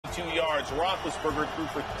yards. Roethlisberger threw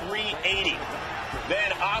for 380.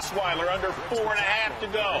 Then Osweiler under 4.5 to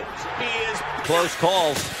go. He is close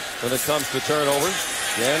calls when it comes to turnovers.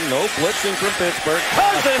 Again, no blitzing from Pittsburgh.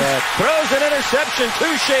 Cousins throws an interception to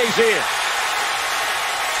Shazier.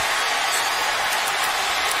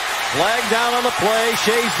 Flag down on the play.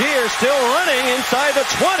 Shazier still running inside the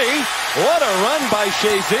 20. What a run by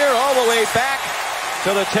Shazier all the way back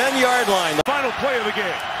to the 10-yard line. The final play of the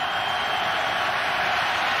game.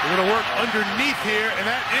 We're going to work underneath here, and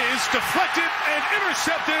that is deflected and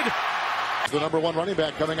intercepted. The #1 running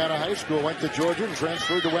back coming out of high school went to Georgia and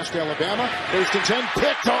transferred to West Alabama. First and 10,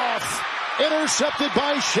 picked off. Intercepted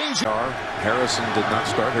by Shazier. Harrison did not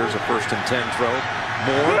start. Here's a 1st and 10 throw.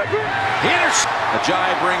 Moore.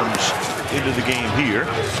 Ajayi brings Into the game here.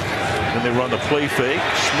 Then they run the play fake.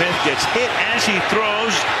 Smith gets hit as he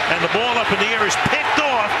throws, and the ball up in the air is picked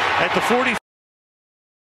off at the 40.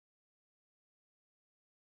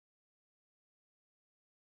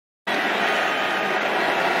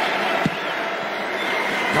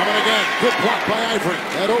 Coming again, good block by Ivory.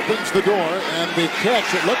 That opens the door, and the catch,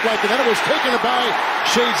 it looked like, and then it was taken by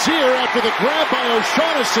Shazier after the grab by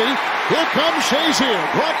O'Shaughnessy. Here comes Shazier,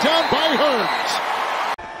 brought down by Hearns.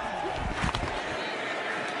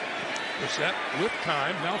 Set with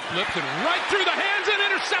time, now flipped and right through the hands and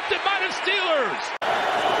intercepted by the Steelers.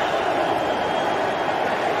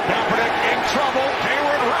 Kaepernick in trouble.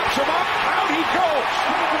 Hayward wraps him up. Out he goes.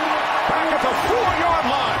 Back at the 4-yard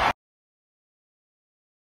line.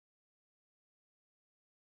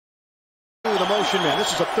 The motion man.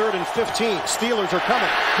 This is a 3rd and 15. Steelers are coming.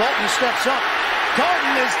 Dalton steps up.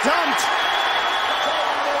 Dalton is dumped.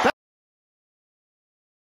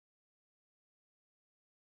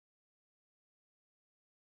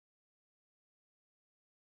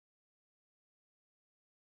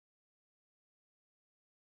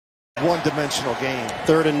 One-dimensional game.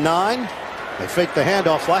 3rd and 9. They fake the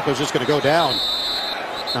handoff. Flacco's just going to go down.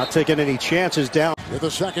 Not taking any chances down. With a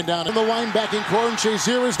 2nd down in the linebacking core, and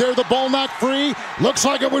Shazier is there. The ball knocked free. Looks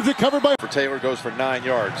like it was recovered by... for Taylor, goes for 9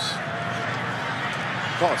 yards.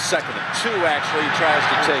 Call it 2nd and 2, actually. He tries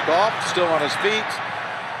to take off. Still on his feet.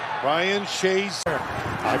 Ryan Shazier.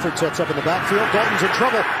 Eifert sets up in the backfield. Dalton's in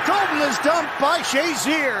trouble. Dalton is dumped by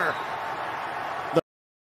Shazier.